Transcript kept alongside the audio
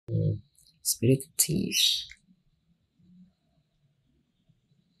Spirit Thief.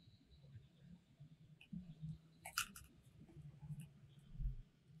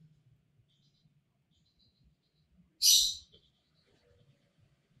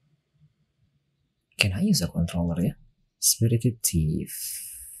 Can I use a controller, yeah? Spirited Thief.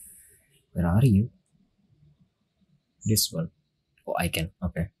 Where are you? This one. Oh, I can.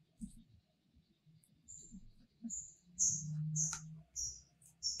 Okay.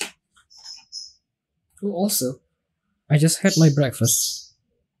 Oh, also, I just had my breakfast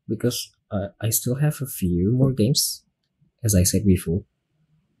because I still have a few more games, as I said before,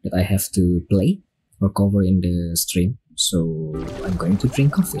 that I have to play or cover in the stream. So I'm going to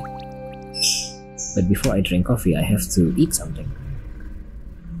drink coffee. But before I drink coffee, I have to eat something.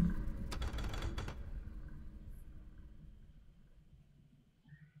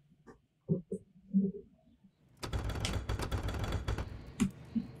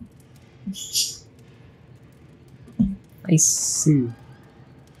 I see.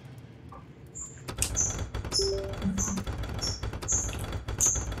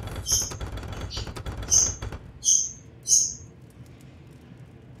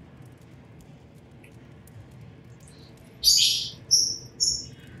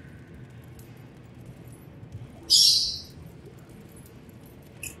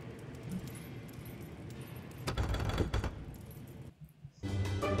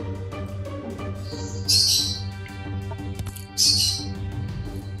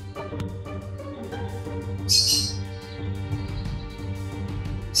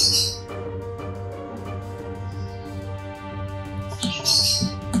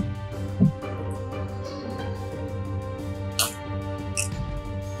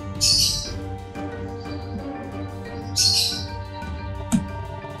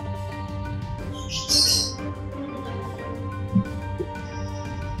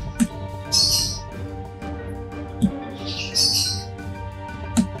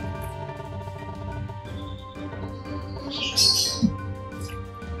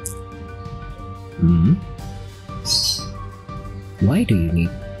 Why do you need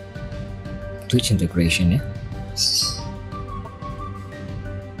Twitch integration, yeah?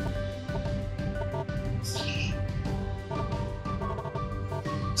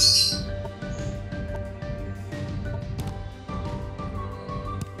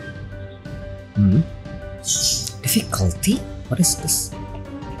 Difficulty? What is this?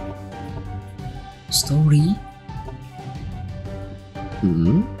 Story?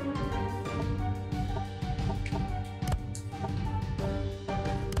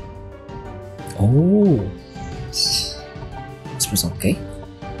 Oh, this was okay.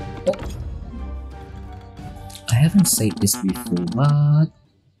 Oh, I haven't said this before, but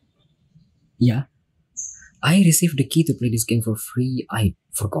yeah, I received the key to play this game for free. I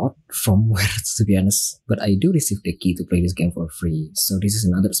forgot from where, to be honest, but I do receive the key to play this game for free. So this is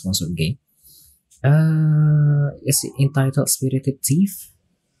another sponsored game. It's entitled Spirited Thief.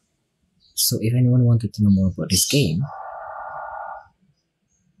 So if anyone wanted to know more about this game,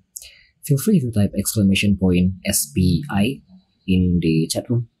 feel free to type !SPI in the chat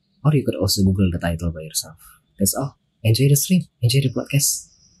room, or you could also Google the title by yourself. That's all. Enjoy the stream, enjoy the podcast.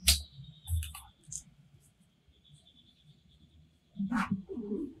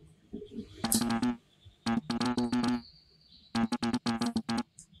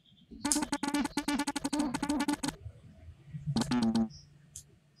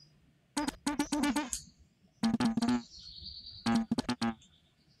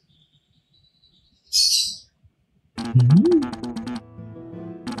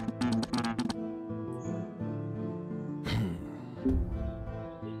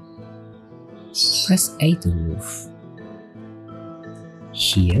 Press A to move.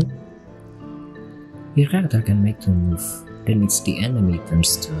 Here, your character can make two move. Then it's the enemy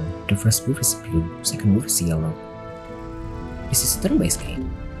turns turn. The first move is blue, second move is yellow. This is a turn-based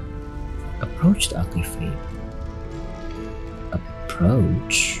game. Approach to activate.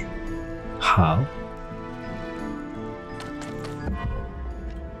 Approach? How?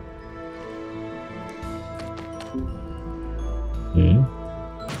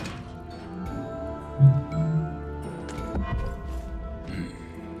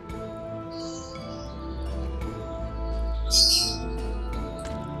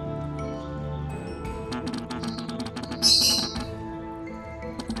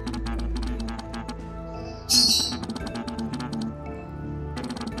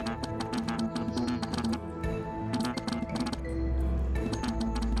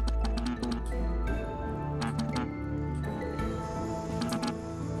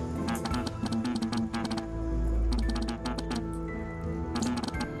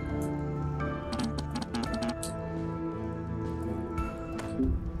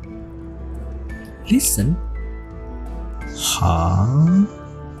 Listen. Huh?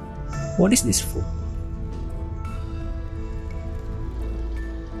 What is this for?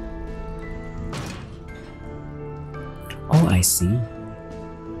 Oh, I see.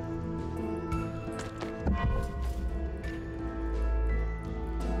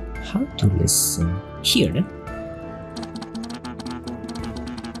 How to listen? Here then.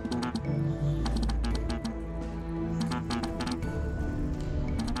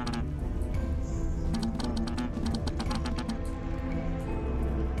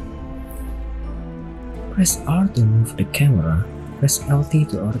 Press R to move the camera. Press LT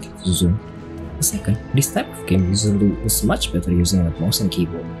to RT to zoom. A second, this type of game usually is much better using a mouse and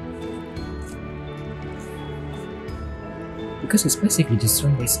keyboard. Because it's basically just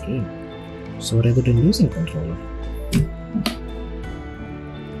turn-based game. So rather than using controller.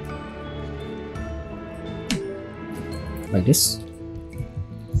 Like this.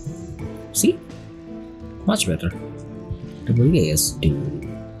 See? Much better. WASD.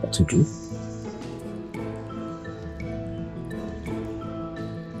 What to do?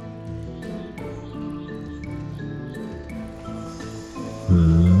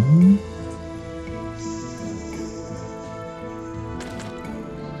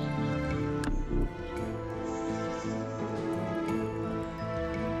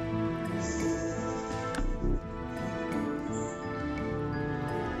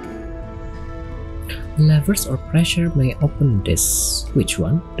 Levers or pressure may open this. Which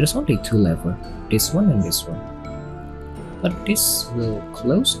one? There's only two levers. This one and this one. But this will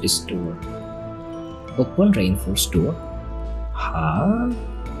close this door. Open reinforced door. Huh?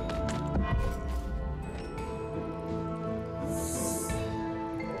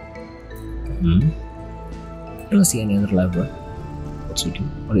 I don't see any other lever. What to do?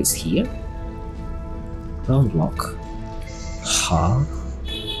 What is here? Round lock. Huh?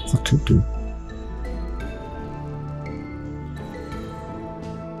 What to do?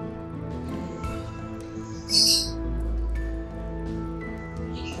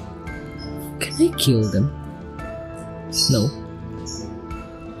 Can I kill them? No.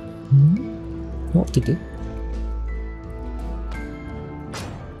 What to do?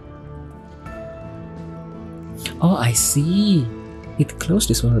 Oh, I see. It closed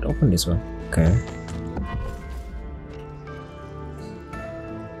this one, it opened this one. Okay.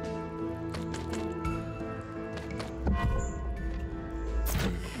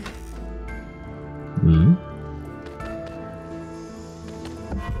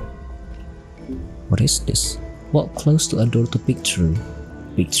 What is this? Walk close to a door to peek through.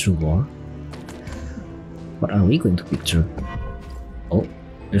 Peek through what? What are we going to peek through? Oh,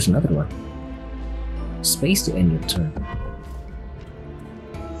 there's another one. Space to end your turn.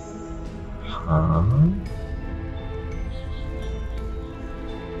 Huh?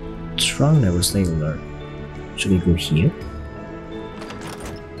 Trunk never stay alert. Should we go here?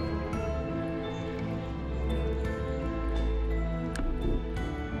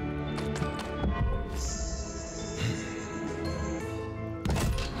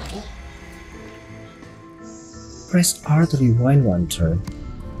 Press R to rewind one turn.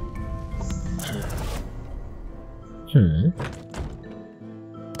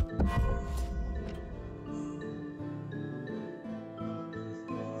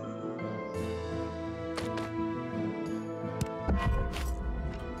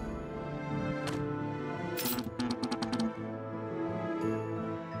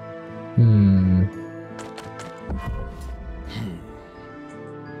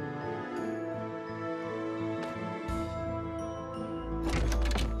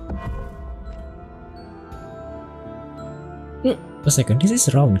 A second, this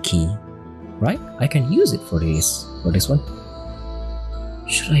is round key, right? I can use it for this one.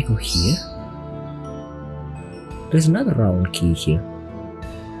 Should I go here? There's another round key here.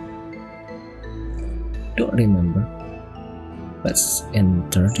 Don't remember. Let's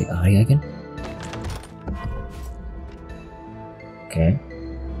enter the area again. Okay.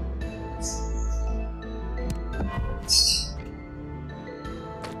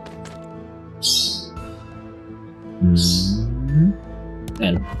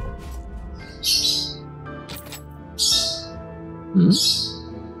 And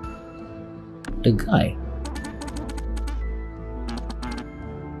the guy.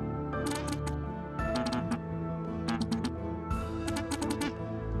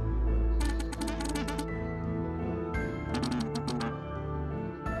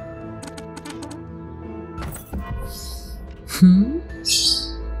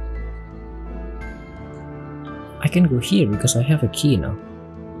 I can go here because I have a key now.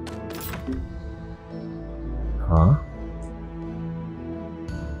 Huh?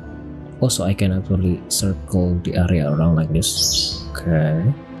 Also, I can actually circle the area around like this. Okay.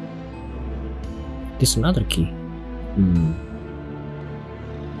 This is another key. Hmm.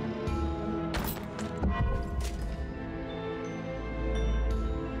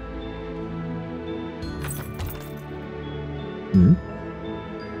 Hmm.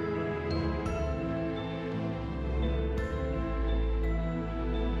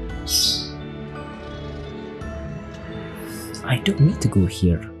 I don't need to go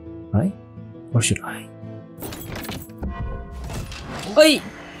here, right? Or should I? Oi!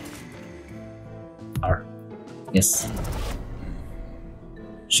 R. Yes.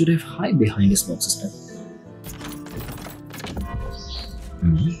 Should I hide behind these boxes then?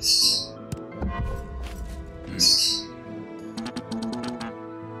 Hmm.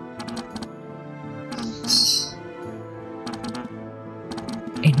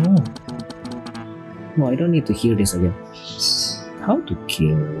 Hey, no. No, I don't need to hear this again. How to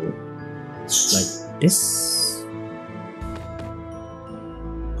kill? Like this?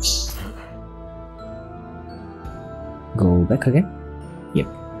 Go back again? Yep.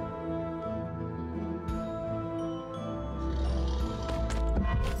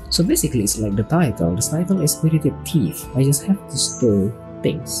 So basically it's like the title. The title is Spirited Thief. I just have to steal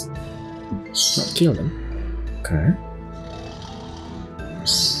things, not kill them. Okay.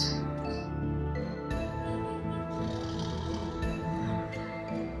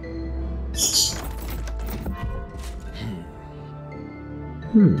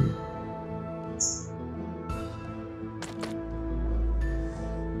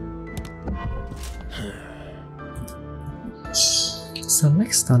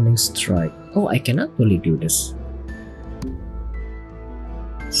 Select Stunning Strike. Oh, I cannot really do this.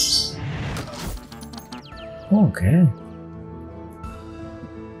 Okay.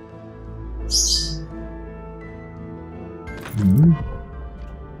 Hmm.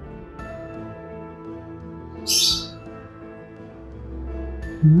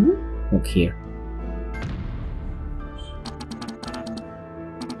 Look here.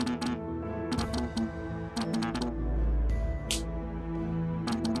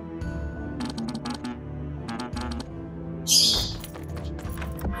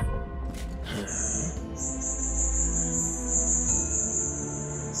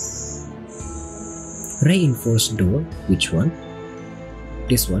 Reinforced door. Which one?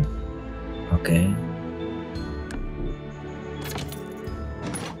 This one. Okay.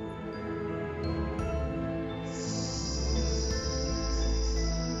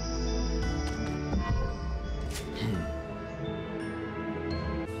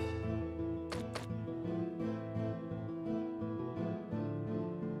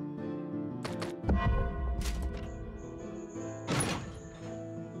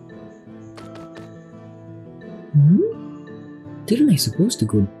 Didn't I supposed to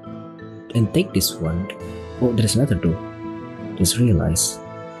go and take this one? Oh, there's another door. Just realized.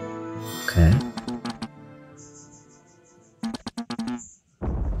 Okay.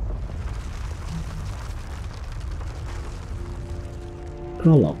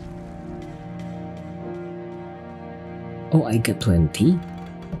 Prologue. Oh, I got 20.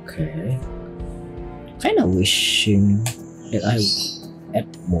 Okay. Kinda wishing that I would add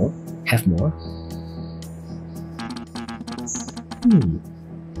more, have more.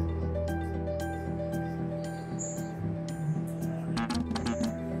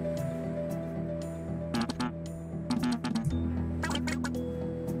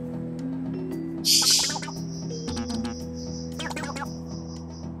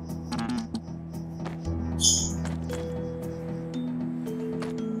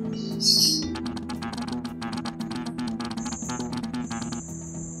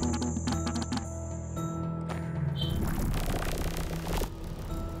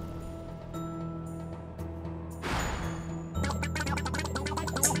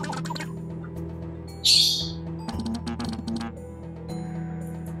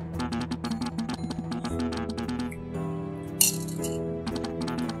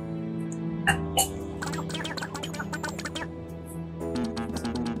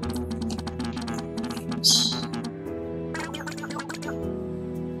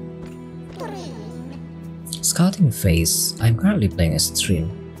 Scouting phase. I'm currently playing as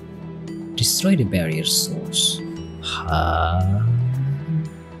Trin. Destroy the barrier source.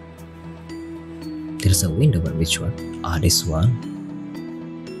 There's a window, but which one? Ah, this one.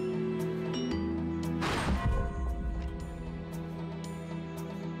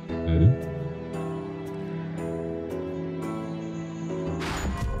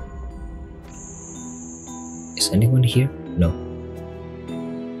 Is anyone here? No.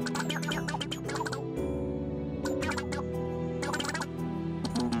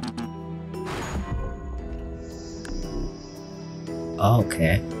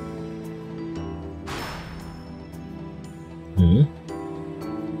 Okay. Hmm.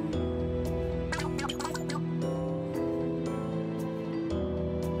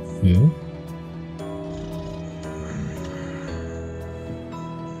 Hmm.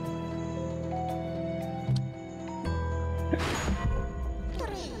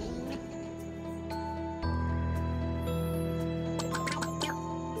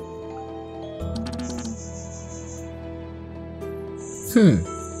 Hmm.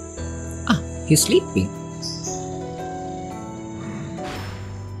 Ah, he's sleeping.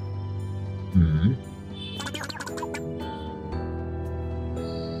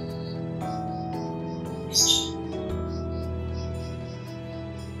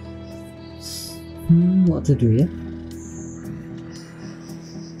 Hmm. What to do, yeah?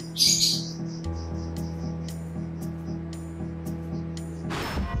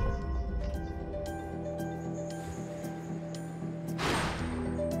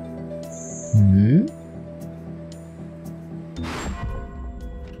 Hmm.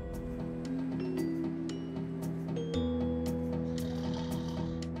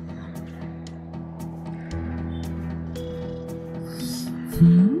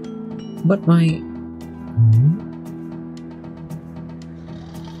 Hmm. But my. Hmm?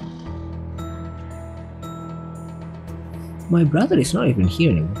 My brother is not even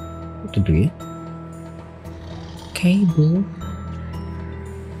here anymore. What to do, yeah? Cable.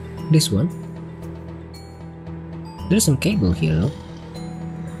 This one. There's some cable here, no?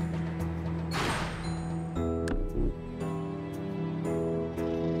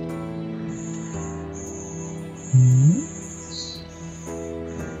 Hmm.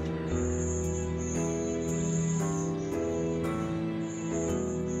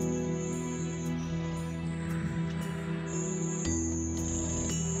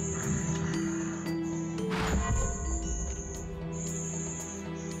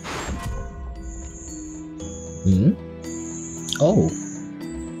 Hmm. Oh.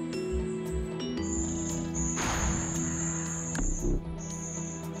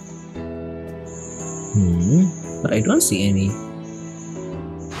 Hmm. But I don't see any.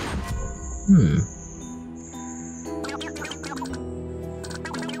 Hmm.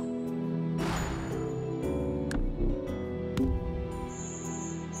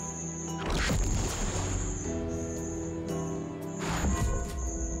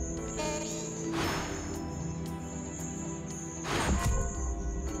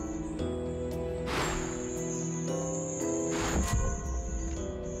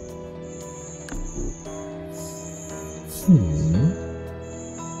 Hmm.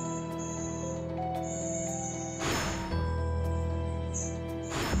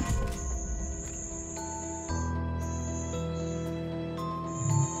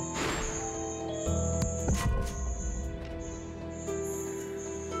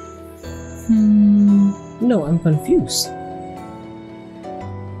 No, I'm confused.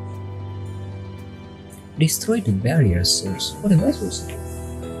 Destroy the barrier source. What am I supposed to do?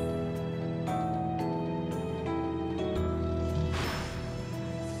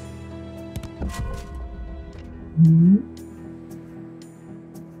 Hmm.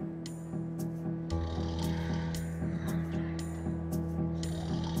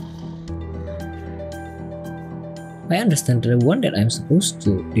 I understand the one that I'm supposed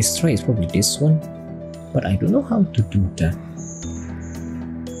to destroy is probably this one, but I don't know how to do that.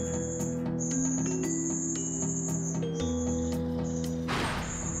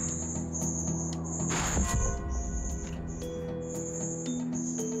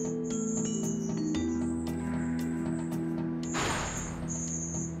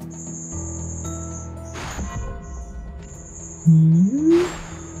 Hmm.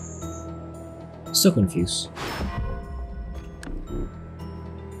 So confused.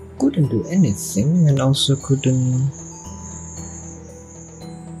 Couldn't do anything and also couldn't.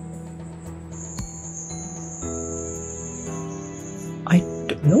 I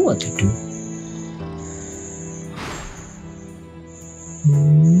don't know what to do.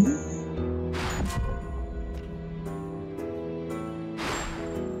 Hmm.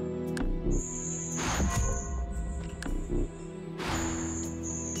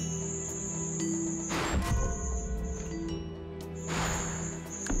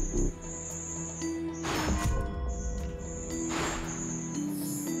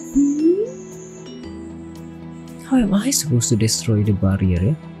 How am I supposed to destroy the barrier,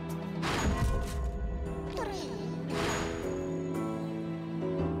 eh?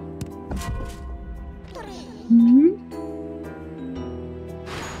 Hmm?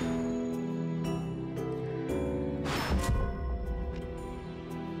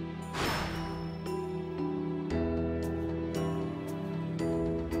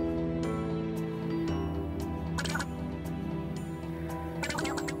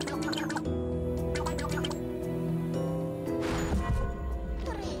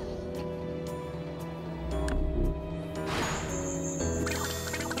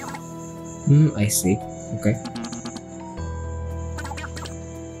 I see. Okay.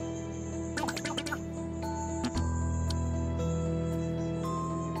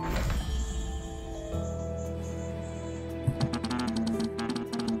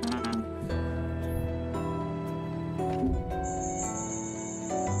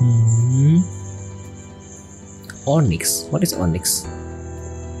 Hmm. Onyx. What is onyx?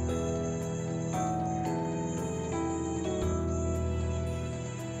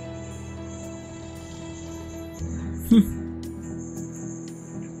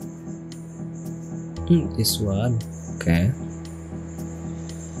 This one. Okay.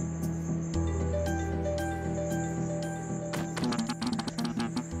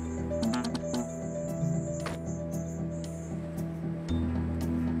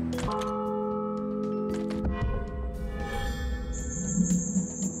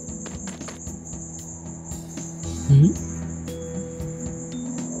 Hmm.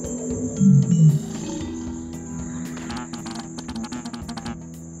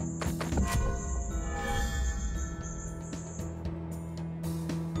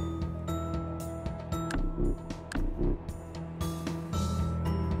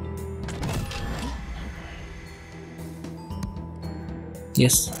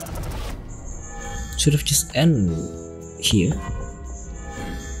 Yes. Should have just end here.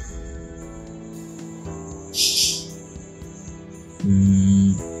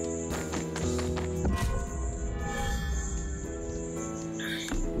 Hmm.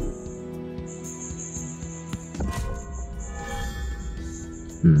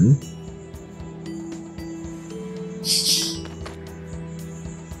 Hmm.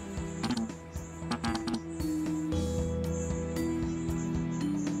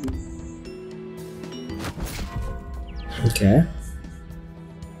 Okay.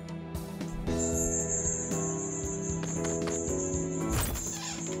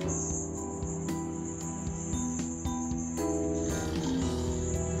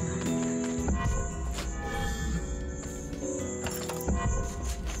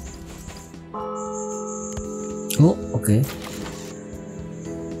 Oh, okay.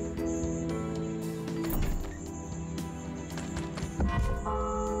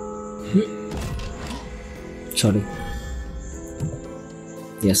 Sorry.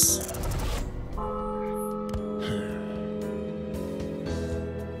 Yes.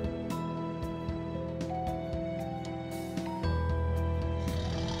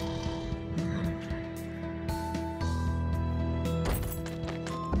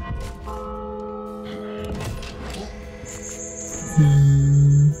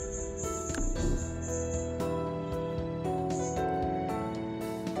 Hmm.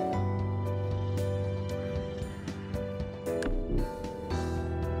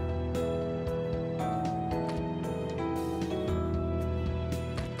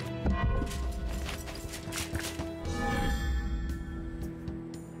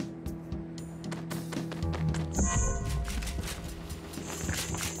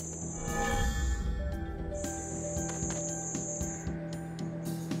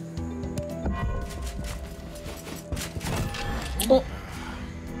 Oh,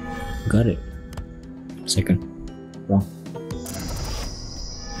 got it. Second. Wrong.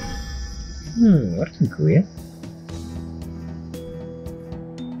 Working cool, ya?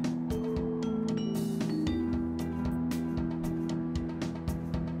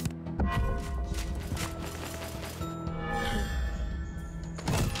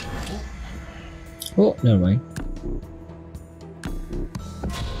 Oh, never mind.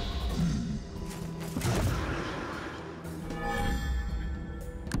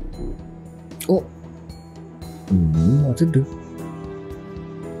 Oh, what to do?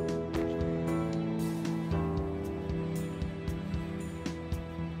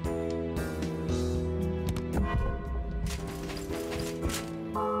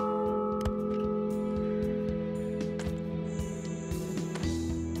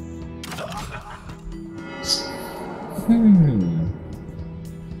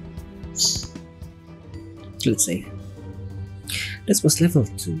 Let's see. This was level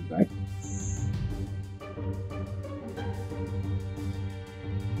 2, right?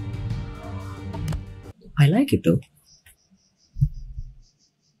 I like it though.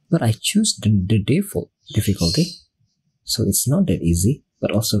 But I choose the default difficulty. So it's not that easy,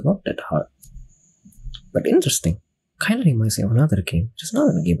 but also not that hard. But interesting. Kinda reminds me of another game. Just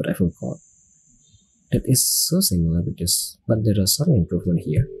another game, but I forgot. That is so similar with this, but there are some improvement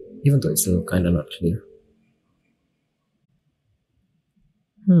here, even though it's still kinda not clear.